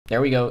There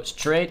we go.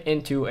 Straight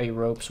into a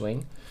rope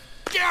swing.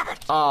 Damn it!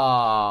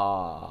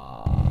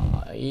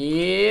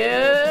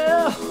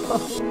 Yeah.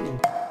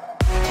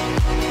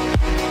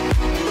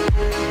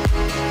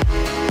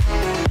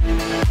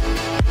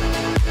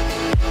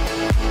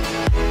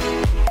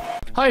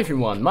 Hi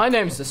everyone, my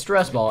name is the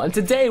Stress Ball, and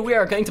today we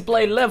are going to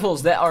play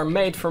levels that are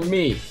made for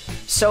me.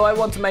 So I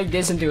want to make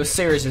this into a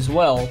series as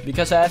well,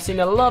 because I have seen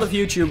a lot of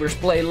YouTubers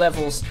play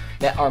levels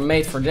that are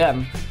made for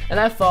them, and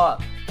I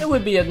thought it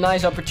would be a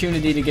nice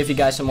opportunity to give you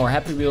guys some more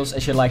Happy Wheels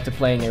as you like to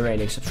play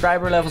narrating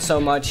subscriber levels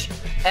so much,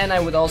 and I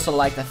would also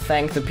like to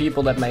thank the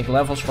people that make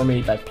levels for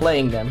me by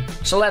playing them.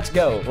 So let's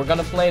go, we're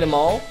gonna play them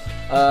all.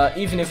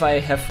 Even if I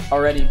have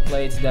already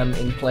played them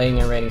in playing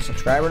and rating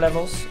subscriber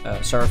levels.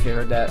 Sorry if you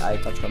heard that, I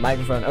touched my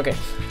microphone. Okay,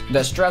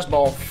 the Stress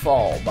Ball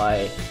Fall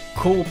by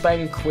Cool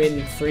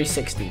Penguin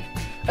 360.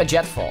 A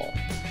jet fall.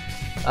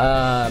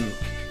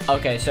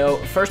 Okay, so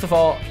first of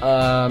all,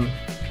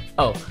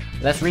 oh,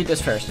 let's read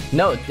this first.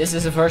 Note, this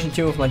is a version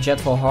 2 of my jet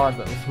fall hard,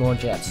 but with more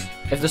jets.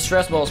 If the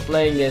Stress Ball is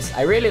playing this,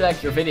 I really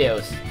like your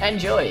videos.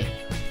 Enjoy!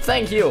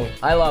 Thank you,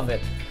 I love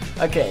it.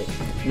 Okay,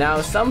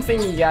 now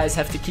something you guys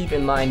have to keep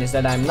in mind is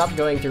that I'm not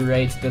going to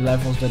rate the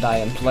levels that I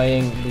am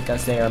playing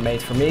because they are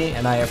made for me,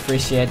 and I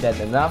appreciate that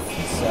enough.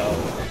 So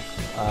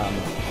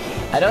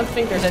I don't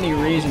think there's any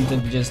reason to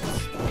just,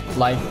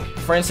 like,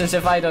 for instance,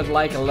 if I don't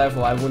like a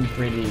level, I wouldn't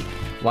really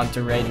want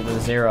to rate it a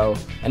 0,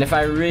 and if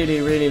I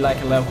really like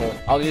a level,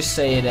 I'll just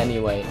say it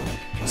anyway.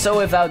 So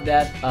without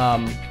that,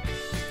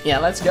 yeah,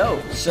 let's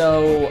go.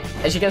 So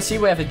as you can see,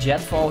 we have a jet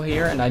fall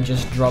here, and I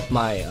just dropped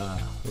my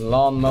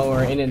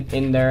lawnmower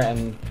in there,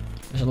 and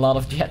there's a lot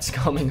of jets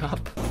coming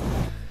up.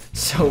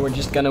 So we're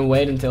just gonna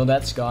wait until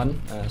that's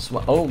gone.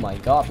 Oh my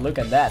god, look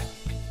at that.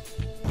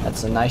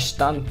 That's a nice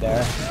stunt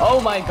there. Oh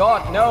my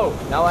god, no!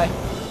 Now I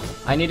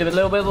need a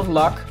little bit of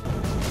luck.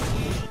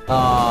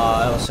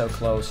 Oh, that was so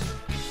close.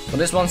 Well,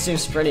 this one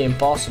seems pretty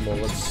impossible.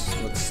 Let's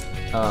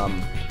I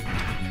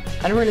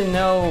don't really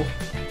know.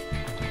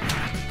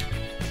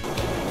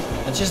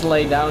 Let's just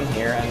lay down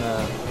here and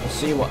we'll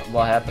see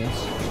what happens.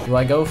 Do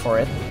I go for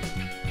it?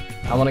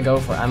 I want to go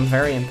for it. I'm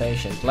very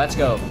impatient. Let's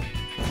go.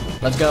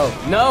 Let's go.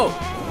 No!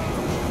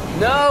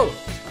 No!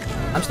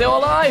 I'm still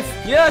alive!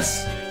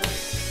 Yes!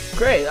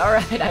 Great,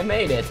 alright, I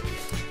made it.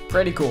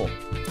 Pretty cool.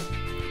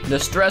 The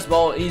Stress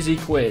Ball Easy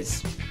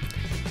Quiz.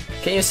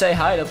 Can you say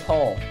hi to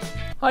Paul?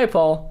 Hi,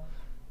 Paul.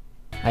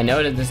 I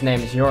know that his name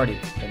is Jordi,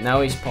 but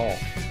now he's Paul.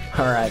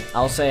 Alright,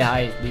 I'll say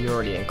hi to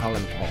Jordi and call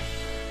him Paul.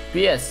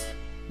 P.S.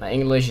 My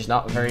English is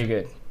not very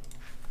good.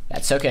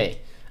 That's okay.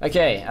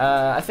 Okay,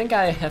 I think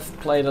I have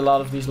played a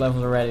lot of these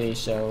levels already,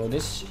 so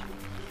this...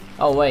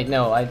 Oh wait,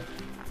 no, I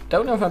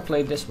don't know if I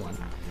played this one.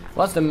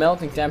 What's the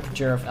melting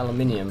temperature of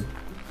aluminium?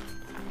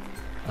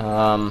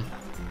 I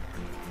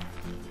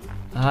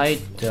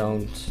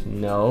don't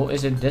know.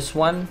 Is it this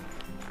one?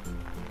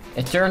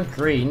 It turned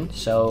green,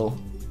 so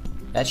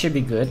that should be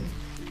good.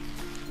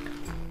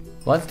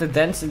 What's the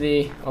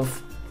density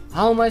of...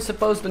 How am I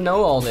supposed to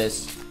know all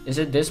this? Is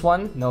it this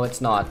one? No,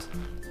 it's not.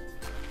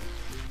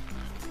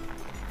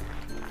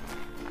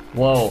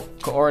 Whoa,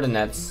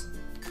 coordinates.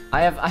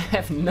 I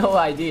have no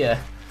idea.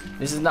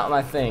 This is not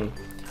my thing.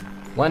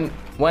 When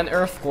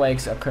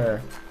earthquakes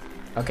occur.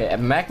 Okay,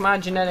 magma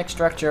genetic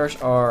structures,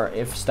 or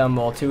if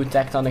stumble two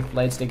tectonic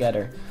plates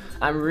together.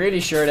 I'm really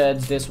sure that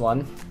it's this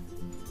one.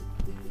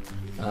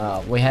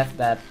 We have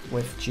that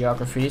with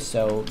geography,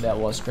 so that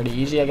was pretty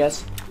easy, I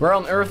guess. Where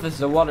on Earth is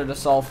the water the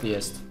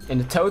saltiest? In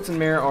the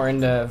Totenmeer or in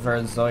the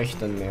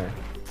Verzeuchtenmeer?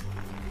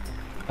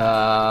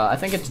 I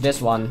think it's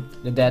this one,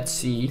 the Dead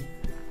Sea.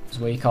 That's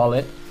what you call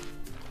it.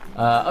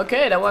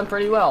 Okay, that went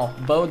pretty well.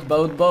 Boat.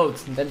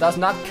 That does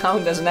not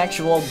count as an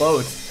actual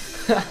boat.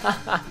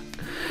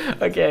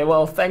 Okay,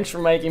 well, thanks for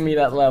making me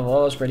that level.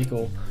 That was pretty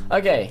cool.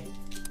 Okay,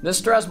 the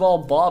Stress Ball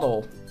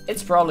Bottle.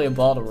 It's probably a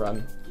bottle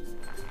run.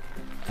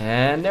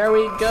 And there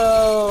we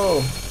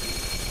go.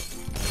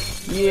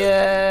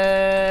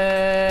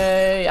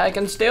 Yay! I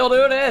can still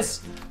do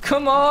this.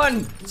 Come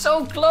on,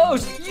 so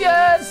close.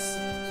 Yes!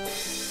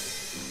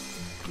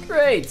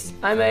 Great,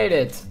 I made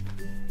it.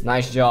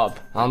 Nice job,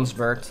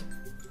 Hansbert.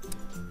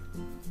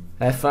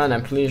 Have fun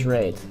and please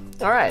rate.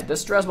 Alright, the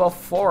Stress Ball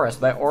Forest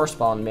by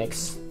Orspawn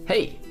Mix.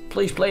 Hey,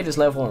 please play this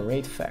level and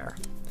rate fair.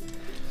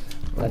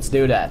 Let's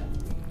do that.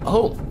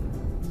 Oh!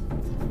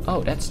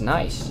 Oh, that's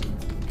nice.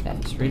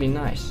 That's really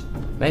nice.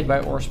 Made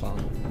by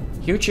Orspawn.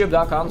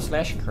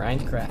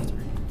 YouTube.com/grindcrafter.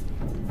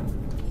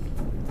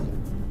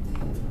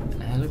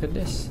 And look at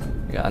this.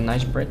 We got a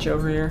nice bridge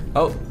over here.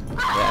 Oh,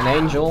 yeah, an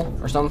angel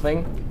or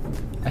something.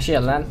 I see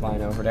a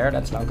landmine over there,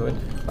 that's not good.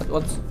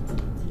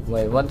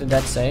 Wait, what did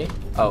that say?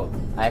 Oh,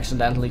 I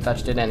accidentally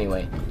touched it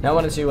anyway. Now I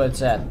want to see what it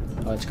said.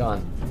 Oh, it's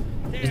gone.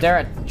 Is there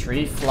a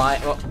tree fly?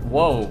 Oh,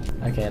 whoa.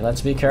 Okay,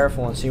 let's be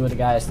careful and see what the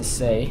guy has to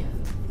say.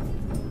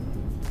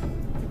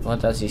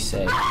 What does he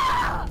say?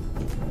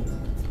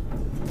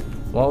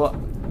 What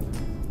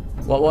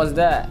was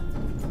that?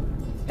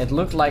 It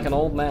looked like an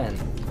old man.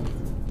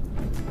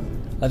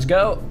 Let's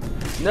go.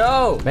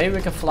 No! Maybe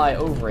we can fly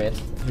over it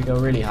if we go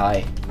really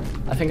high.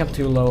 I think I'm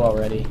too low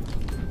already.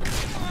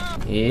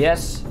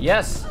 Yes,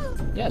 yes,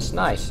 yes,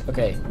 nice.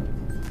 Okay.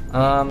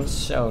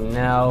 So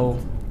now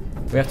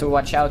we have to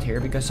watch out here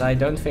because I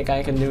don't think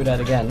I can do that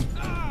again.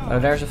 Oh,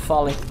 there's a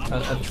falling,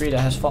 a tree that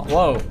has fallen.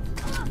 Whoa.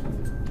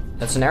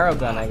 That's an arrow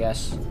gun, I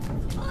guess.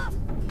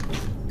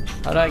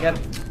 How do I get?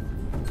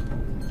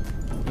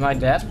 Am I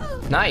dead?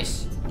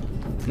 Nice.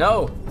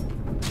 No.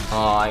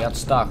 Oh, I got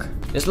stuck.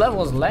 This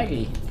level is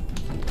laggy.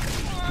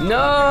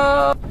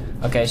 No.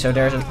 Okay, so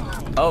there's an.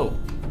 Oh.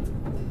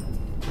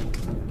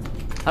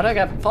 How do I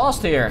get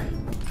past here?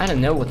 I don't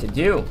know what to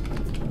do.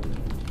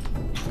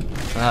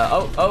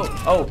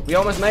 Oh, we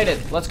almost made it.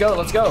 Let's go,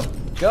 let's go.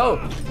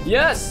 Go.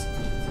 Yes.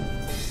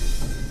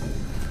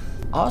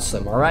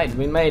 Awesome, alright,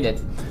 we made it.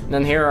 And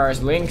then here are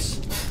his links.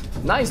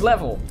 Nice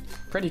level.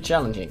 Pretty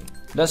challenging.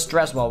 The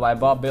Stress Ball by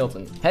Bob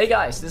Bilton. Hey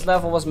guys, this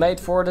level was made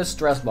for the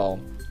Stress Ball.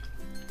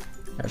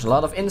 There's a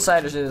lot of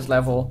insiders in this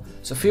level,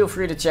 so feel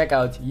free to check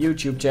out his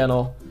YouTube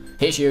channel,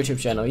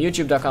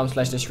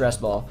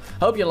 youtube.com/thestressball.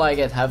 Hope you like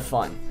it, have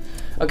fun.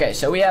 Okay,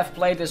 so we have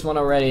played this one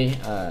already.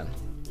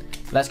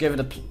 Let's give it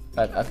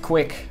a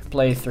quick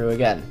playthrough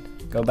again.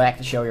 Go back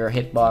to show your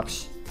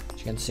hitbox. As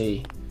you can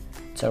see,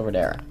 it's over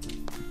there.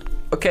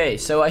 Okay,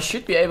 so I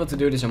should be able to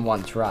do this in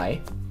one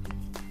try.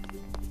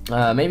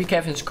 Maybe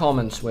Kevin's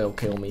comments will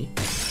kill me.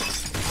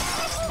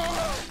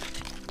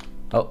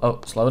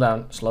 Oh, slow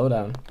down, slow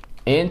down.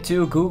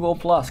 Into Google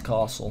Plus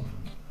Castle.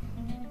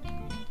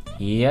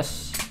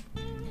 Yes.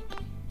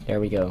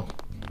 There we go.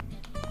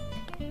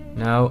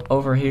 Now,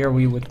 over here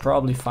we would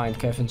probably find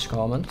Kevin's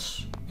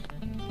comments.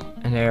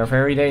 And they are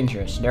very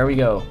dangerous. There we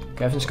go.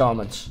 Kevin's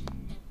comments.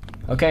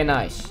 Okay,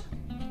 nice.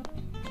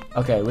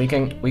 Okay, we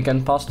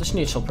can pass the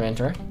schnitzel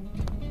printer.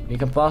 We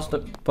can pass the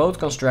boat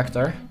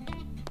constructor.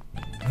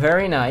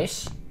 Very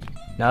nice.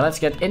 Now let's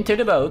get into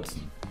the boat.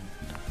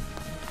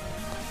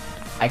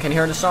 I can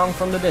hear the song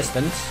from the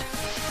distance.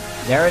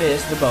 There it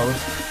is, the boat.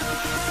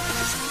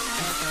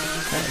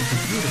 That is a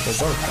beautiful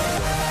boat, by the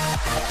way.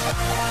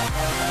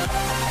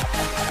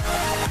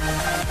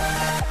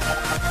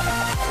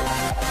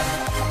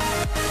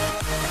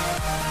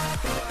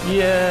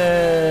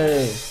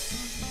 Yay!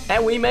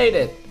 And we made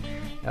it!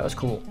 That was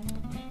cool.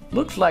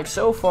 Looks like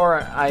so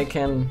far I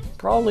can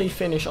probably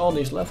finish all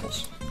these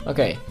levels.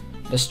 Okay,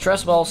 the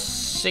Stress Ball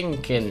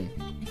Sinkin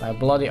by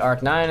Bloody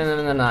Art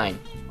 999.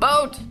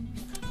 Boat!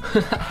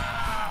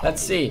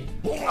 Let's see.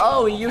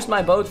 Oh, he used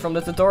my boat from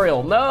the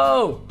tutorial.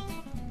 No!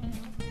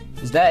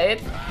 Is that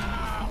it?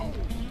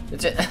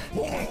 That's it.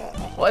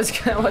 What's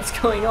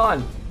going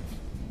on?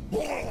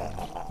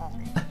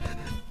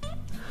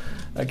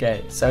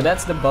 Okay, so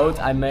that's the boat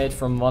I made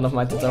from one of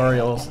my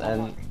tutorials,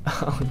 and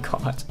oh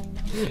god,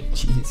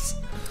 jeez.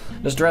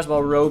 The Stress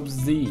Ball Rope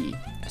Z,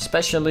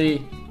 especially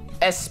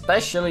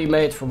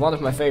made for one of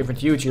my favorite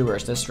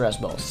YouTubers, the Stress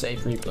Ball. Save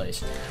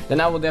replays.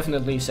 Then I will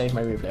definitely save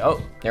my replay. Oh,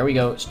 there we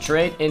go,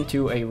 straight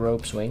into a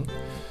rope swing.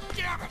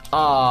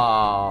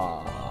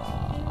 Ah,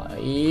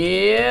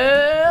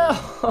 yeah.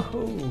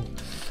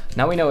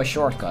 Now we know a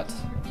shortcut.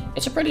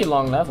 It's a pretty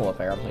long level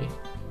apparently.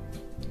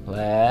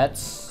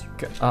 Let's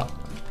go.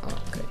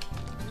 Okay.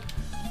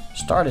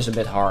 Start is a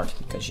bit hard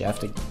because you have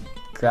to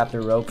grab the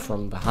rope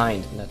from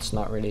behind, and that's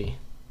not really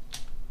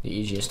the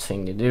easiest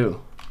thing to do.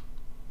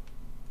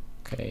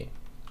 Okay.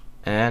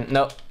 And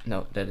no,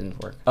 that didn't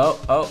work.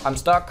 Oh, I'm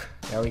stuck.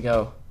 There we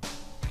go.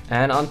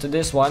 And onto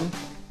this one.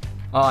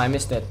 Oh, I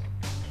missed it.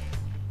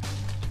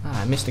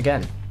 Ah, I missed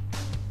again.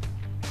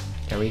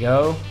 There we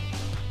go.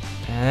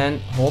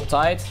 And hold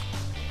tight.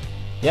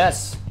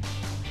 Yes.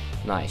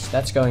 Nice.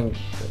 That's going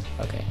good.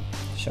 Okay.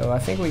 So I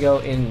think we go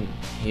in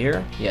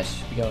here.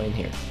 Yes, we go in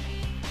here.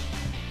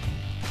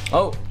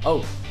 Oh,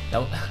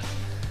 no.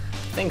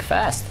 Think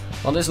fast.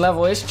 Well, this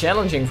level is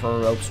challenging for a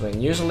rope swing.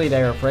 Usually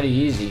they are pretty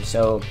easy,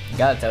 so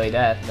gotta tell you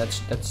that.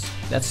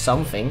 That's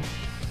something.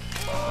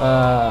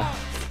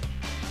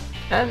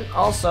 And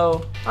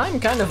also, I'm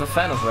kind of a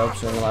fan of rope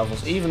swing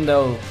levels, even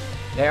though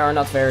they are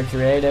not very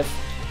creative.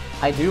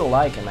 I do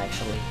like them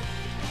actually.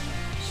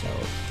 So,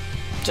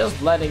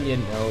 just letting you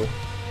know.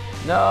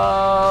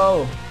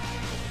 No!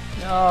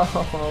 No!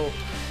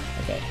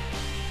 Okay.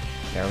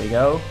 There we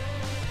go.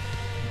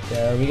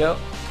 There we go.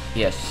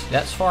 Yes,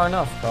 that's far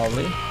enough,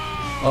 probably.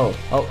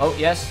 Oh,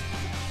 yes.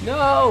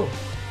 No!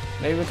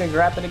 Maybe we can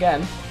grab it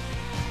again.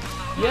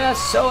 Yes,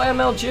 so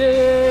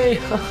MLG!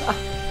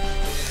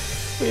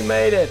 We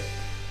made it.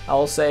 I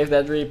will save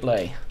that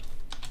replay.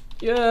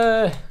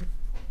 Yeah!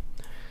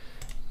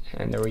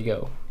 And there we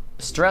go.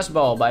 Stress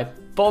Ball by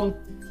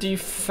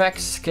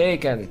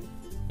Pontifexkeken.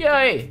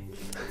 Yay!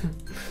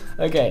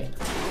 Okay.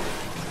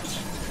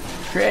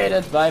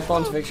 Created by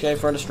Pontifexkeken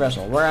for the Stress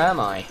Ball. Where am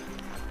I?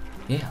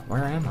 Yeah,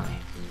 where am I?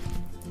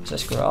 Is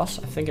this grass?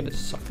 I think it is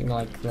something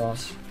like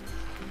grass.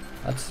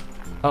 That's...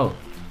 Oh,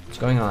 what's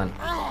going on?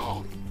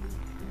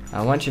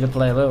 I want you to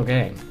play a little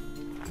game.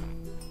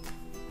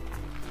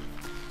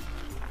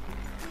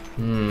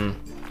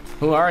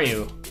 Who are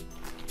you?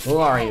 Who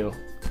are you?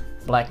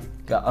 Black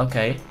guy.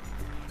 Okay.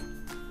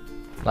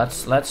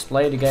 Let's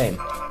play the game.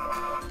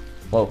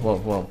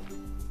 Whoa.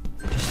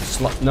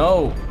 Just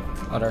no!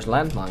 Oh, there's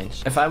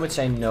landmines. If I would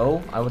say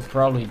no, I would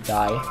probably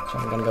die. So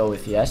I'm gonna go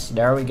with yes.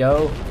 There we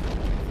go.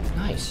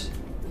 Nice.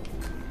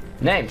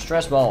 Name,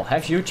 Stressball.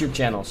 Have YouTube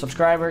channel.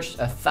 Subscribers,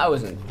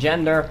 1,000.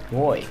 Gender,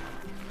 boy.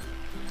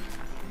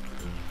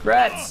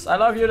 Congrats! I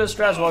love you, the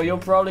Stressball. You'll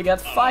probably get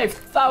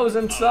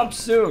 5,000 subs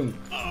soon.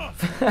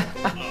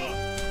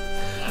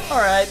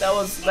 Alright, that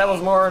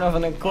was more of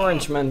an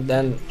encouragement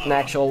than an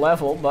actual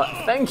level, but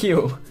thank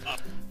you.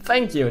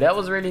 Thank you, that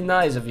was really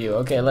nice of you.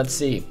 Okay, let's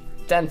see.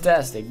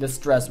 Fantastic, the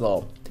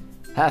Stressball.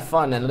 Have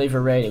fun and leave a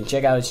rating.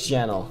 Check out his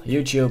channel.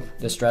 YouTube,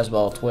 the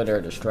Stressball,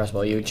 Twitter, the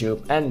Stressball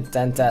YouTube, and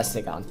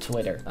Fantastic on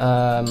Twitter.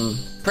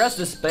 Press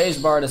the space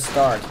bar to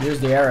start. Use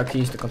the arrow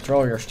keys to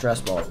control your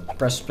Stressball.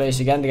 Press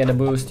space again to get a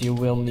boost. You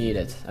will need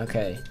it.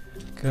 Okay.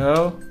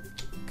 Go.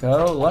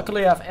 Go.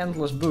 Luckily I have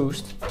endless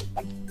boost.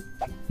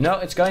 No,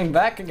 it's going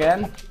back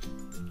again.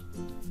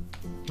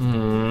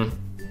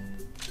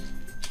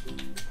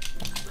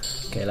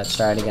 Okay, let's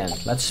start again.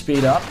 Let's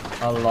speed up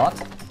a lot.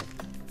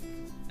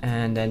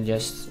 And then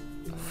just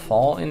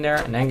fall in there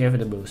and then give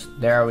it a boost.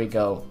 There we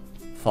go.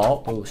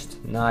 Fall,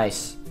 boost.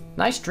 Nice.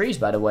 Nice trees,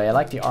 by the way. I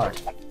like the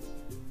art.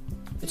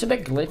 It's a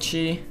bit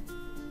glitchy.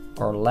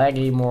 Or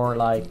laggy, more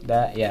like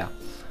that. Yeah.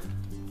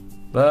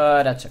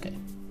 But that's okay.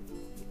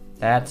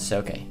 That's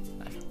okay.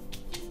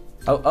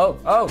 Oh, oh,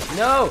 oh.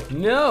 No,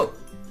 no.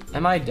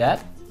 Am I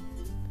dead?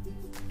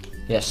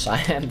 Yes,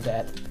 I am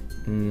dead.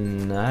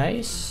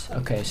 Nice.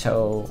 Okay,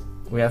 so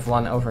we have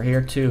one over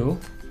here too.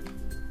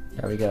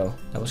 There we go.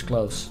 That was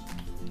close.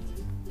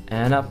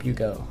 And up you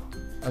go.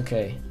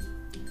 Okay.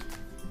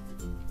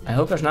 I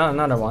hope there's not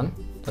another one.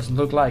 Doesn't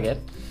look like it.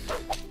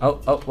 Oh,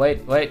 oh,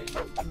 wait, wait,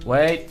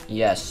 wait.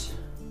 Yes.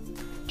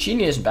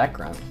 Genius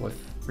background with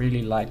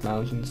really light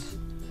mountains.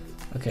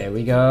 Okay,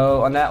 we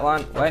go on that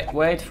one. Wait,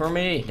 wait for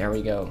me. There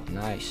we go.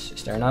 Nice.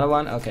 Is there another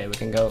one? Okay, we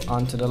can go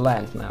onto the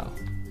land now.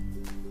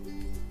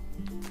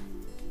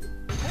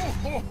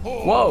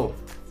 Whoa.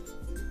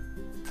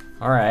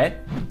 Alright.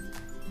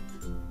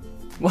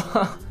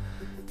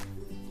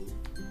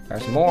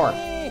 There's more.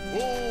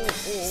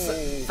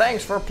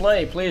 Thanks for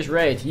play. Please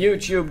rate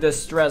YouTube the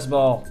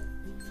Stressball.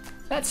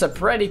 That's a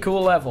pretty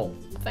cool level.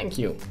 Thank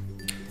you.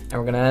 And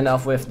we're gonna end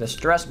off with the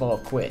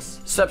Stressball quiz.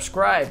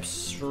 Subscribe,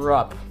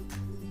 shrub.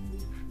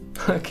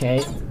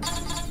 Okay.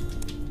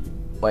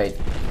 Wait.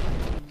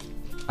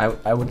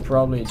 I would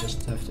probably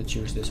just have to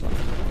choose this one.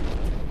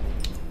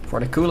 For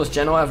the coolest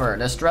channel ever,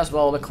 the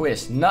Stressball the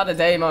quiz. Not a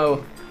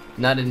demo,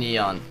 not a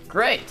neon.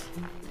 Great!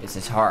 This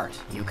is hard.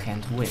 You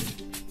can't win.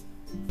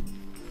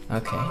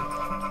 Okay.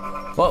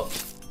 Whoa.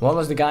 What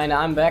was the guy in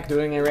I'm back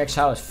doing in Rick's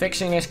house?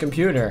 Fixing his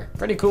computer.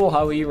 Pretty cool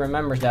how he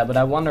remembers that, but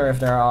I wonder if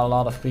there are a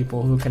lot of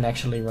people who can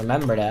actually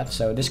remember that.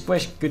 So this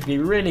quiz could be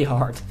really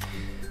hard.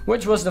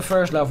 Which was the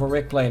first level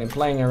Rick played in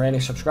playing and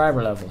rating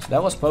subscriber levels?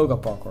 That was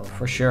Pogo Parkour,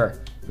 for sure.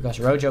 Because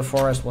Rojo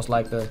Forest was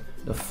like the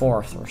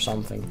fourth or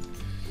something.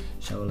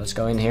 So let's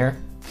go in here.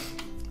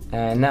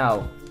 And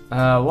now,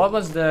 what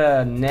was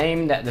the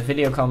name that the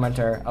video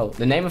commenter... Oh,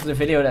 the name of the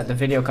video that the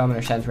video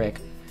commenter sent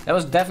Rick. That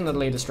was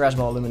definitely the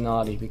Stressball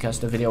Illuminati, because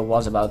the video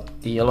was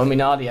about the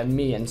Illuminati and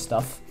me and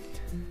stuff.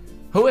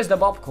 Who is the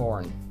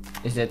Bobcorn?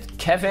 Is it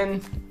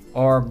Kevin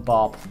or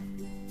Bob?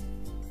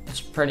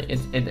 It's pretty...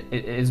 It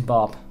is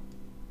Bob.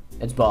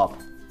 It's Bob.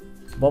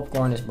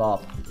 Bobcorn is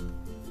Bob.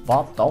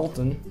 Bob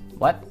Dalton?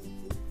 What?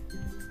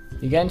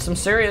 You gained some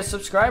serious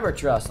subscriber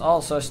trust.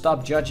 Also,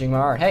 stop judging my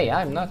art. Hey,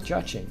 I'm not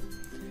judging.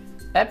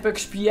 Epic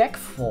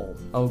Spikefall.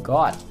 Oh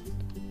god.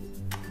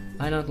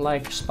 I don't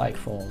like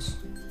Spikefalls.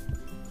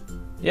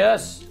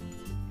 Yes.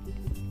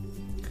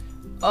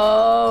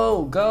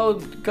 Oh,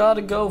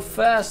 gotta go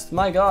fast.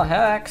 My god,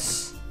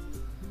 hacks.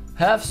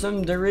 Have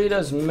some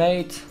Doritos,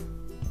 mate.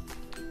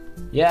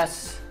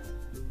 Yes.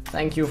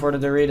 Thank you for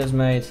the Doritos,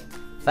 mate.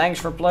 Thanks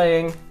for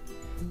playing.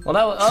 Well,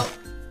 that was...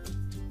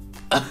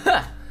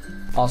 Oh.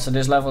 Also,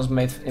 this level was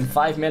made in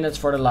 5 minutes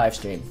for the live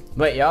stream.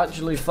 But you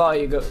actually thought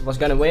you was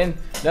gonna win?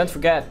 Don't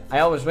forget, I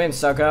always win,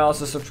 sucker.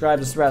 Also subscribe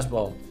to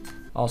Stressball.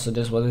 Also,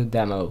 this was a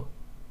demo,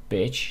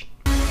 bitch.